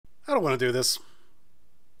I don't want to do this.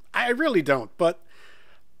 I really don't, but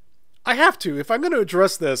I have to. If I'm going to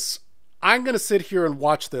address this, I'm going to sit here and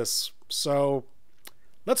watch this. So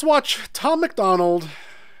let's watch Tom MacDonald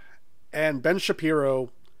and Ben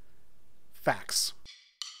Shapiro, Facts.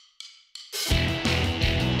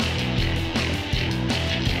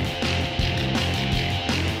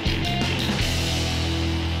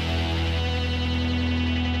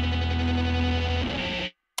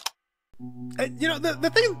 You know, the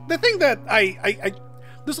thing that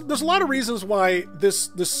there's a lot of reasons why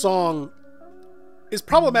this song is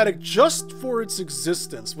problematic just for its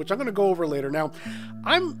existence, which I'm going to go over later. Now,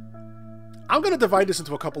 I'm going to divide this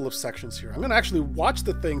into a couple of sections here. I'm going to actually watch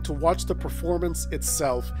the thing to watch the performance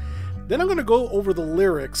itself. Then I'm going to go over the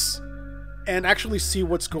lyrics and actually see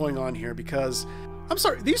what's going on here, because I'm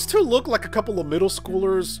sorry, these two look like a couple of middle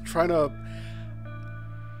schoolers trying to...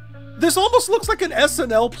 This almost looks like an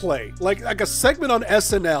SNL play, like a segment on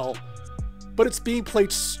SNL, but it's being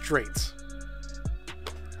played straight.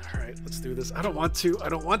 All right, let's do this. I don't want to,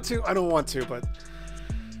 but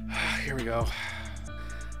here we go.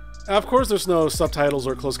 Of course, there's no subtitles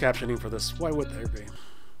or closed captioning for this. Why would there be?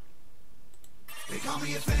 They call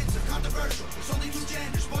me offensive, controversial. There's only two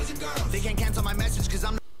genders, boys and girls. They can't cancel my message because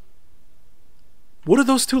I'm... What do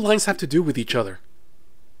those two lines have to do with each other?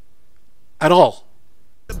 At all?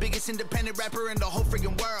 The biggest independent rapper in the whole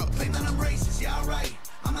freaking world. Claim that I'm racist, yeah, alright.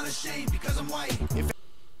 I'm not ashamed because I'm white.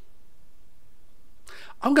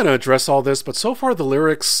 I'm gonna address all this, but so far the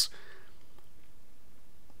lyrics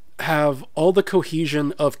have all the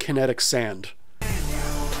cohesion of kinetic sand.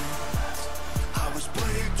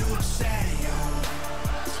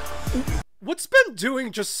 What's Ben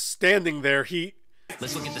doing just standing there?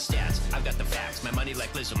 Let's look at the stats. I've got the facts. My money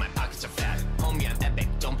like Lizzo, my pockets are fat. Homie, I'm epic.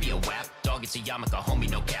 Don't be a wap. Dog, it's a yarmulke. Homie,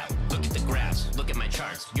 no cap. Look at the graphs. Look at my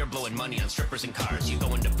charts. You're blowing money on strippers and cars. You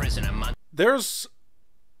go into prison. I'm on. There's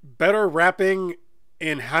better rapping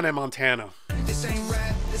in Hannah, Montana. This ain't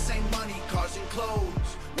rap. This ain't money, cars and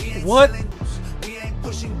clothes. We ain't What? selling, we ain't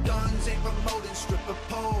pushing guns, ain't promoting stripper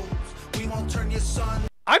poles. We won't turn your son.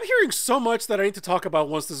 I'm hearing so much that I need to talk about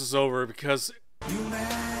once this is over, because You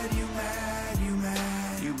mad, you mad, you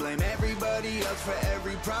mad. You blame everybody else for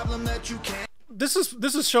every problem that you can't.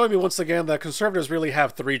 this is showing me once again that conservatives really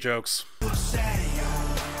have three jokes.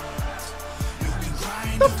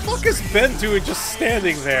 The fuck is Ben doing just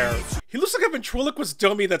standing there? He looks like a ventriloquist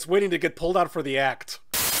dummy that's waiting to get pulled out for the act.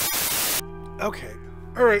 Okay,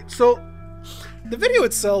 alright, so the video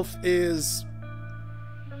itself is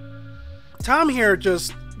Tom here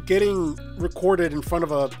just getting recorded in front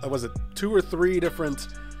of was it 2 or 3 different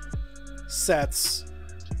sets,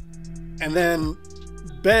 and then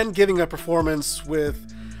Ben giving a performance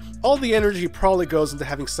with all the energy probably goes into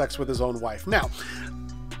having sex with his own wife. Now,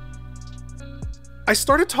 I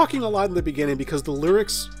started talking a lot in the beginning because the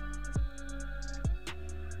lyrics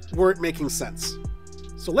weren't making sense.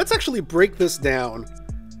 So let's actually break this down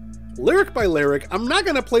lyric by lyric. I'm not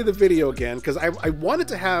going to play the video again because I wanted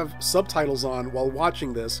to have subtitles on while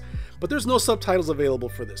watching this, but there's no subtitles available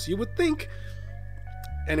for this. You would think...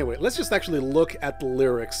 Anyway, let's just actually look at the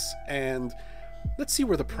lyrics and let's see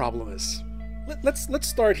where the problem is. Let's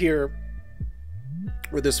start here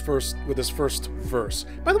with this first verse.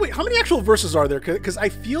 By the way, how many actual verses are there? Because I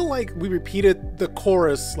feel like we repeated the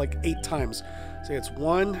chorus like 8 times. So it's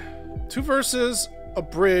 1, 2 verses, a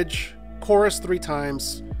bridge, chorus 3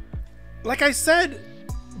 times. Like I said,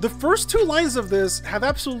 the first 2 lines of this have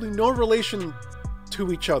absolutely no relation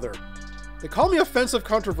to each other. They call me offensive,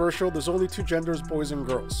 controversial. There's only 2 genders, boys and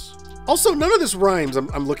girls. Also, none of this rhymes.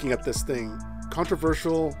 I'm looking at this thing.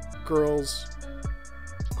 Controversial girls,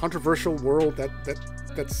 controversial world. That's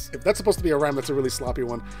if that's supposed to be a rhyme, that's a really sloppy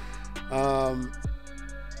one.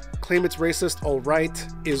 Claim it's racist. All right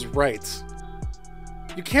is right.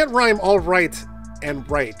 You can't rhyme all right and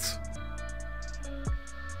right.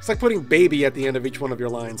 It's like putting baby at the end of each one of your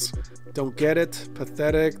lines. Don't get it.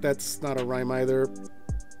 Pathetic. That's not a rhyme either.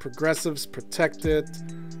 Progressives, protect it.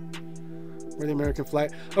 We're the American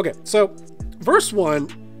flag. Okay, so verse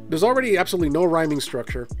 1, there's already absolutely no rhyming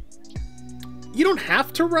structure. You don't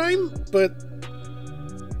have to rhyme, but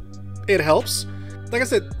it helps. Like I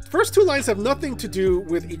said, first 2 lines have nothing to do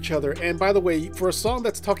with each other. And by the way, for a song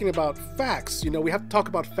that's talking about facts, you know, we have to talk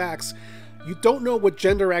about facts. You don't know what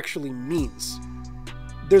gender actually means.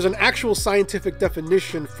 There's an actual scientific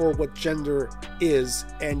definition for what gender is,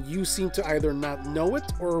 and you seem to either not know it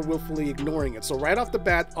or are willfully ignoring it. So right off the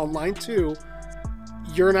bat, on line 2,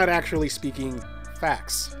 you're not actually speaking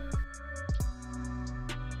facts.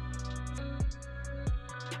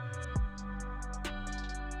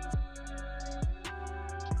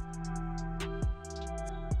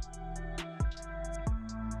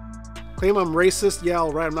 Claim I'm racist? Yeah,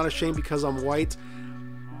 all right. I'm not ashamed because I'm white.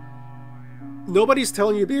 Nobody's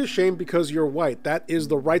telling you to be ashamed because you're white. That is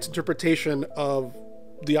the right's interpretation of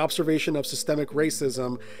the observation of systemic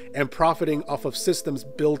racism and profiting off of systems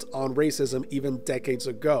built on racism even decades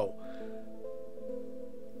ago.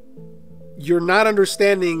 You're not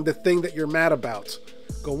understanding the thing that you're mad about.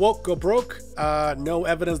 Go woke, go broke. No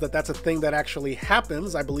evidence that that's a thing that actually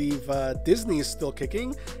happens. I believe Disney is still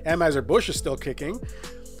kicking. Anheuser-Busch is still kicking.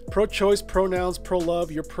 Pro-choice, pronouns,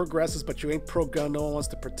 pro-love. You're progressive, but you ain't pro-gun. No one wants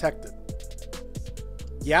to protect it.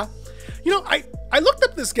 Yeah? You know, I looked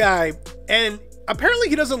up this guy, and apparently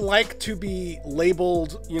he doesn't like to be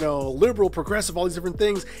labeled, you know, liberal, progressive, all these different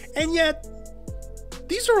things. And yet,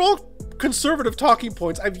 these are all conservative talking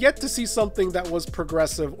points. I've yet to see something that was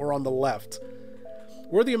progressive or on the left.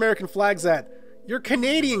 Where are the American flags at? You're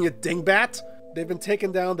Canadian, you dingbat. They've been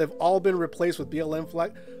taken down. They've all been replaced with BLM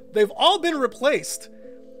flag. They've all been replaced.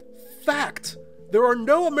 Fact. There are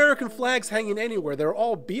no American flags hanging anywhere. They're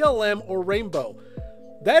all BLM or rainbow.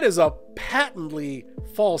 That is a patently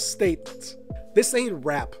false statement. This ain't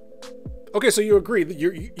rap. Okay, so you agree that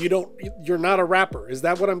you're not a rapper. Is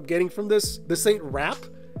that what I'm getting from this? This ain't rap?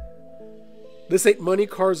 This ain't money,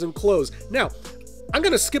 cars, and clothes. Now, I'm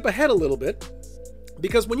gonna skip ahead a little bit,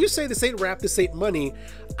 because when you say this ain't rap, this ain't money,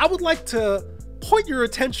 I would like to point your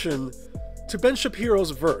attention to Ben Shapiro's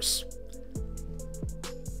verse.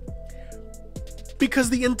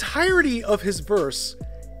 Because the entirety of his verse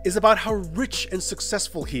is about how rich and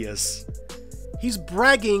successful he is. He's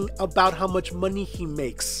bragging about how much money he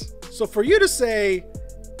makes. So for you to say,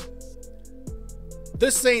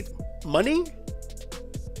 this ain't money,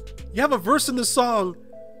 you have a verse in the song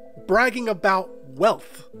bragging about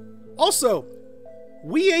wealth. Also,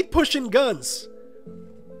 we ain't pushing guns.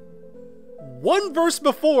 One verse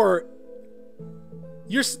before,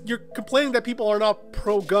 you're complaining that people are not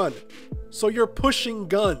pro-gun. So you're pushing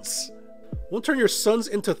guns. Won't turn your sons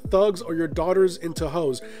into thugs or your daughters into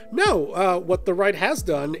hoes. No, what the right has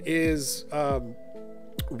done is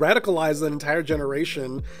radicalize an entire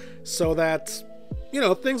generation so that, you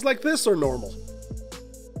know, things like this are normal.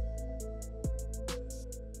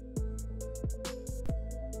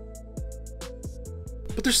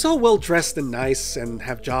 But they're so well dressed and nice and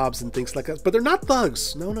have jobs and things like that. But they're not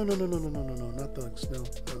thugs. No, not thugs. No.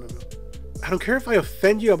 I don't care if I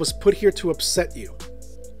offend you. I was put here to upset you.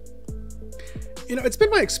 You know, it's been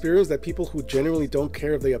my experience that people who genuinely don't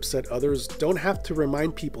care if they upset others don't have to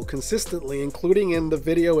remind people consistently, including in the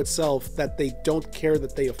video itself, that they don't care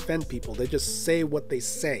that they offend people. They just say what they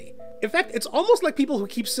say. In fact, it's almost like people who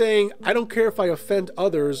keep saying, I don't care if I offend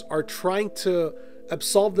others, are trying to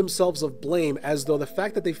absolve themselves of blame, as though the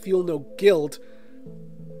fact that they feel no guilt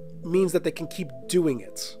means that they can keep doing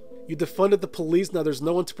it. You defunded the police, now there's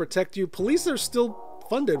no one to protect you. Police are still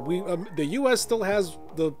funded. The US still has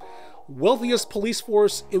the wealthiest police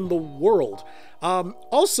force in the world.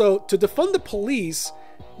 Also, to defund the police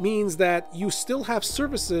means that you still have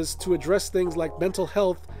services to address things like mental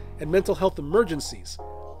health and mental health emergencies.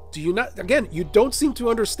 Do you not? Again, you don't seem to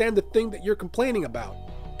understand the thing that you're complaining about.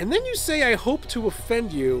 And then you say, I hope to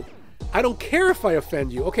offend you. I don't care if I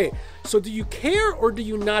offend you. Okay, so do you care or do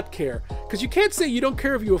you not care? Because you can't say you don't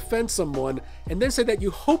care if you offend someone and then say that you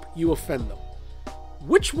hope you offend them.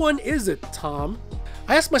 Which one is it, Tom?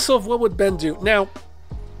 I asked myself, what would Ben do? Now,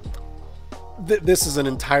 this is an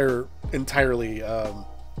entirely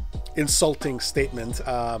insulting statement.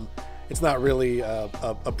 It's not really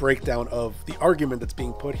a breakdown of the argument that's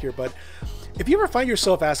being put here, but if you ever find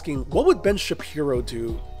yourself asking, what would Ben Shapiro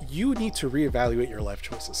do? You need to reevaluate your life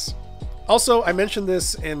choices. Also, I mentioned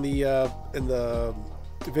this in the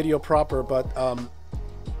video proper, but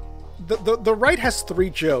the right has 3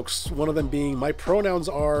 jokes. One of them being, my pronouns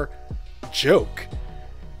are joke.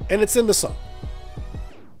 And it's in the song.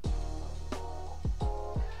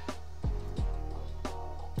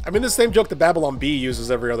 I mean, the same joke that Babylon Bee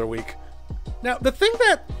uses every other week. Now, the thing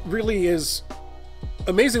that really is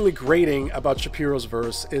amazingly grating about Shapiro's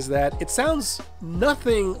verse is that it sounds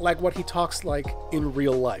nothing like what he talks like in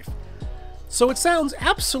real life. So it sounds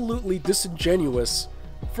absolutely disingenuous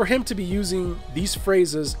for him to be using these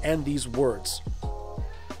phrases and these words.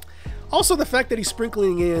 Also, the fact that he's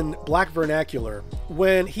sprinkling in black vernacular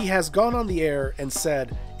when he has gone on the air and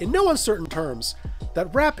said, in no uncertain terms,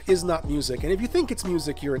 that rap is not music, and if you think it's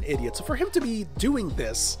music, you're an idiot. So for him to be doing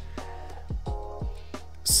this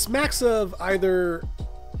smacks of either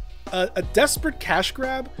a desperate cash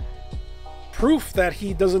grab, proof that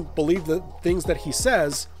he doesn't believe the things that he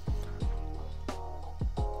says.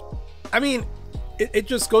 I mean, it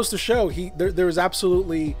just goes to show there is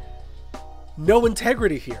absolutely no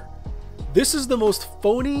integrity here. This is the most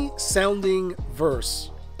phony sounding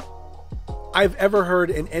verse I've ever heard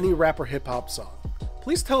in any rap or hip hop song.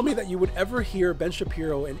 Please tell me that you would ever hear Ben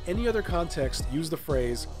Shapiro in any other context use the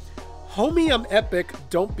phrase, "Homie, I'm epic,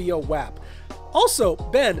 don't be a WAP." Also,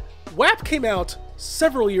 Ben, WAP came out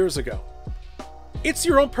several years ago. It's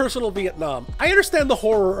your own personal Vietnam. I understand the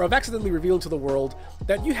horror of accidentally revealing to the world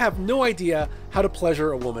that you have no idea how to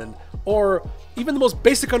pleasure a woman, or even the most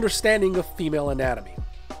basic understanding of female anatomy.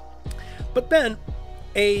 But Ben,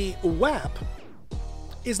 a WAP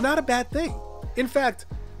is not a bad thing. In fact,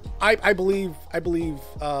 I believe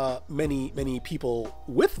many people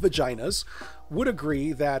with vaginas would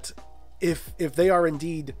agree that if they are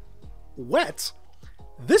indeed wet,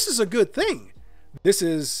 this is a good thing. This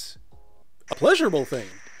is a pleasurable thing.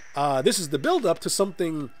 This is the build-up to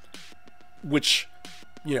something which,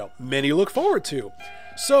 you know, many look forward to.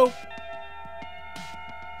 So,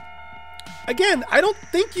 again, I don't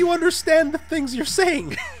think you understand the things you're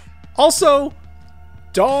saying. Also,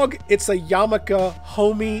 dog, it's a yarmulke,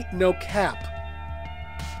 homie, no cap.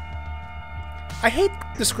 I hate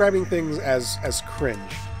describing things as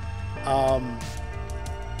cringe,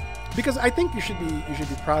 because I think you should be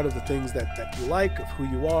proud of the things that you like, of who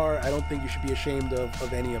you are. I don't think you should be ashamed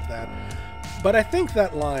of any of that. But I think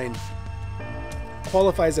that line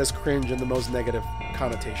qualifies as cringe in the most negative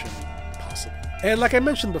connotation possible. And like I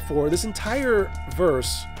mentioned before, this entire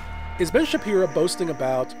verse is Ben Shapiro boasting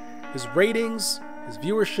about his ratings, his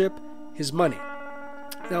viewership, his money.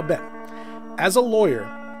 Now, Ben, as a lawyer,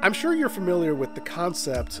 I'm sure you're familiar with the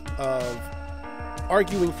concept of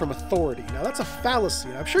arguing from authority. Now, that's a fallacy.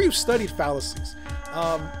 I'm sure you've studied fallacies.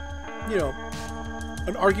 You know,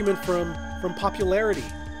 an argument from popularity,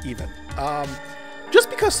 even. Just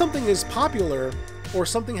because something is popular or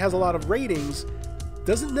something has a lot of ratings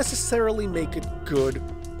doesn't necessarily make it good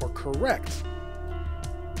or correct.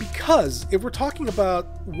 Because if we're talking about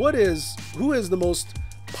who is the most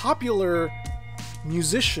popular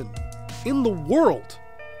musician in the world,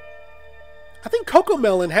 I think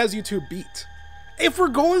CoComelon has you two beat. If we're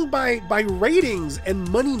going by ratings and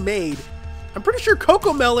money made, I'm pretty sure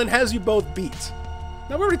CoComelon has you both beat.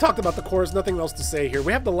 Now, we already talked about the chorus, nothing else to say here.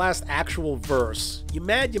 We have the last actual verse. You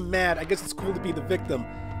mad, you mad, I guess it's cool to be the victim.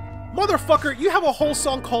 Motherfucker, you have a whole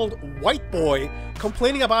song called White Boy,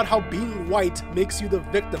 complaining about how being white makes you the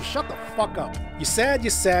victim. Shut the fuck up. You sad, you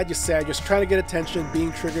sad, you sad, you're just trying to get attention,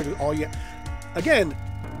 being triggered, all you... Again,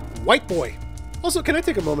 White Boy. Also, can I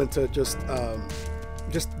take a moment to just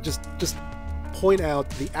point out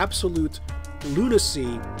the absolute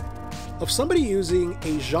lunacy of somebody using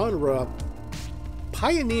a genre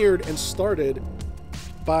pioneered and started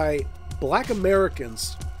by Black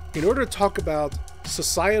Americans in order to talk about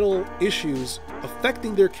societal issues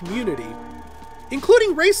affecting their community,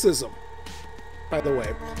 including racism, by the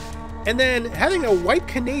way, and then having a white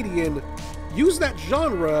Canadian use that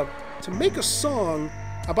genre to make a song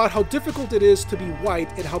about how difficult it is to be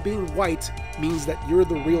white and how being white means that you're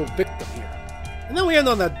the real victim here. And then we end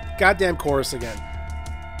on that goddamn chorus again.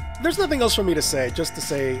 There's nothing else for me to say, just to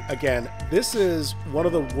say, again, this is one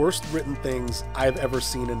of the worst written things I've ever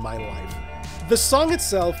seen in my life. The song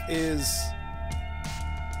itself is...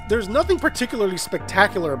 There's nothing particularly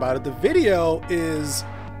spectacular about it. The video is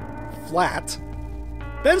flat.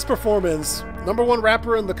 Ben's performance, #1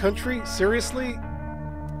 rapper in the country, seriously?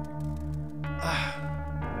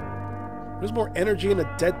 There's more energy in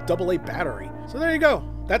a dead AA battery. So there you go.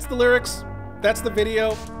 That's the lyrics. That's the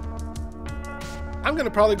video. I'm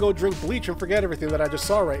gonna probably go drink bleach and forget everything that I just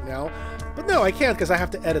saw right now. But no, I can't because I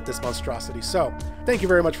have to edit this monstrosity. So, thank you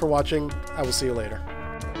very much for watching. I will see you later.